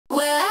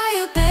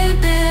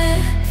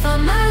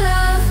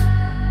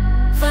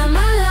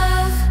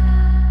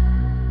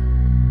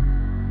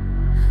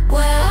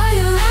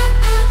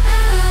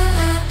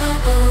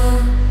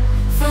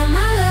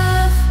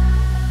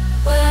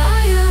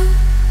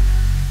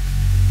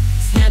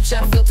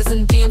Snapchat filters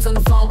and DMs on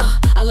the phone.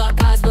 I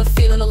lock eyes but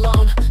feeling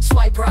alone.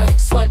 Swipe right,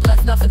 swipe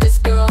left, not for this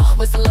girl.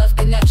 Where's the love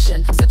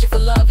connection? Searching for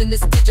love in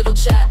this digital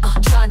chat.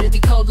 Trying to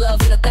decode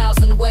love in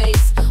 1,000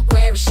 ways.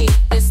 Where is she?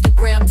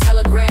 Instagram,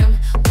 Telegram,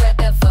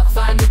 wherever.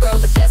 Find the girl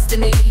of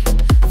destiny.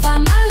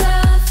 Find my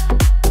love,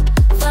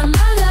 find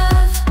my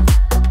love,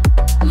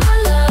 my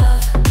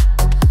love.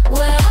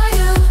 Where are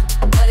you?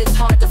 But it's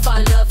hard to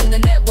find love in the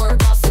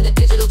network, lost in the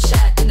digital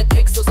chat, in the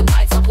pixels and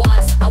lights I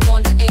watch. I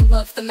wonder, ain't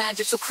love the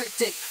magic so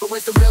cryptic? But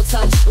where's the real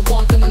touch, the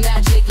warmth and the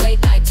magic?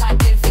 Late night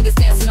typing, fingers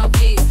dancing on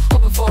keys,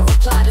 hoping for a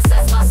reply to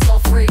set my soul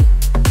free.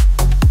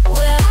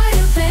 Where are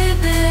you,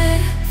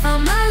 baby?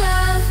 Find my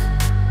love,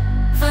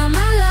 find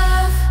my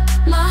love.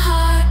 My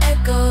heart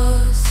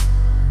echoes.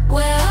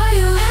 Where are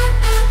you?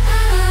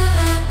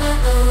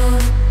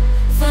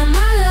 Find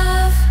my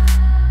love.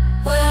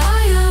 Where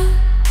are you?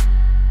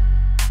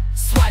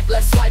 Swipe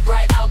left, swipe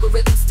right,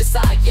 algorithms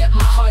decide. Yet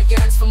my heart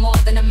yearns for more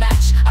than a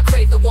match. I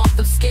crave the warmth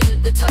of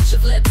skin, the touch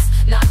of lips.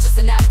 Not just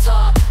an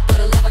avatar, but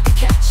a love I can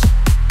catch.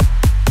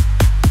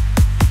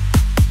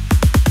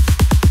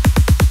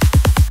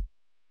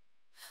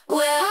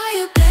 Where are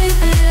you,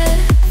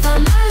 baby?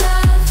 Find my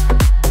love,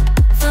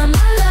 find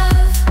my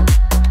love,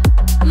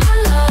 my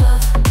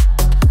love.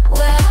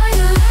 Where are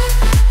you?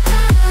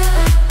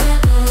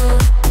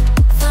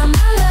 Find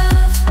my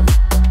love.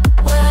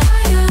 Where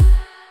are you?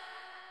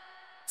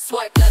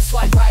 Swipe left,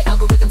 swipe right,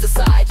 algorithms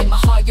aside. And my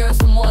heart yearns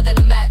for more than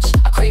a match.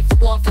 I crave the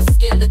warmth of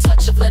skin, the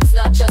touch of lips.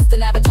 Not just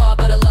an avatar,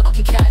 but a love I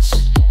can catch.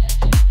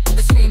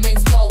 The screen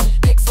remains cold,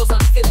 pixels I'm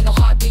feeling, no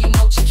heartbeat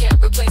emoji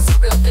can't replace a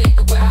real thing.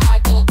 Where I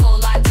go,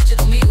 live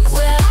digital music.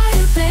 Where are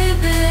you,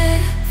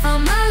 baby?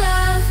 Find my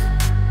love,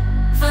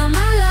 find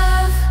my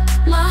love.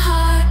 My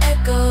heart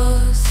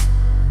echoes.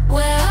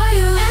 Where are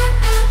you?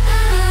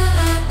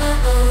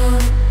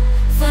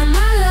 Find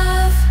my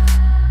love.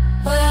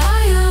 Where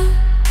are you?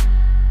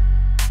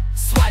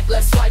 Swipe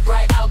left, swipe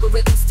right,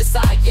 algorithms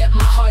decide. Yet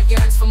my heart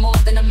yearns for more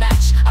than a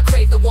match. I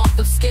crave the warmth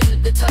of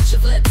skin, the touch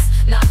of lips.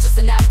 Not just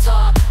an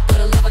avatar, but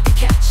a love I can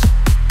catch.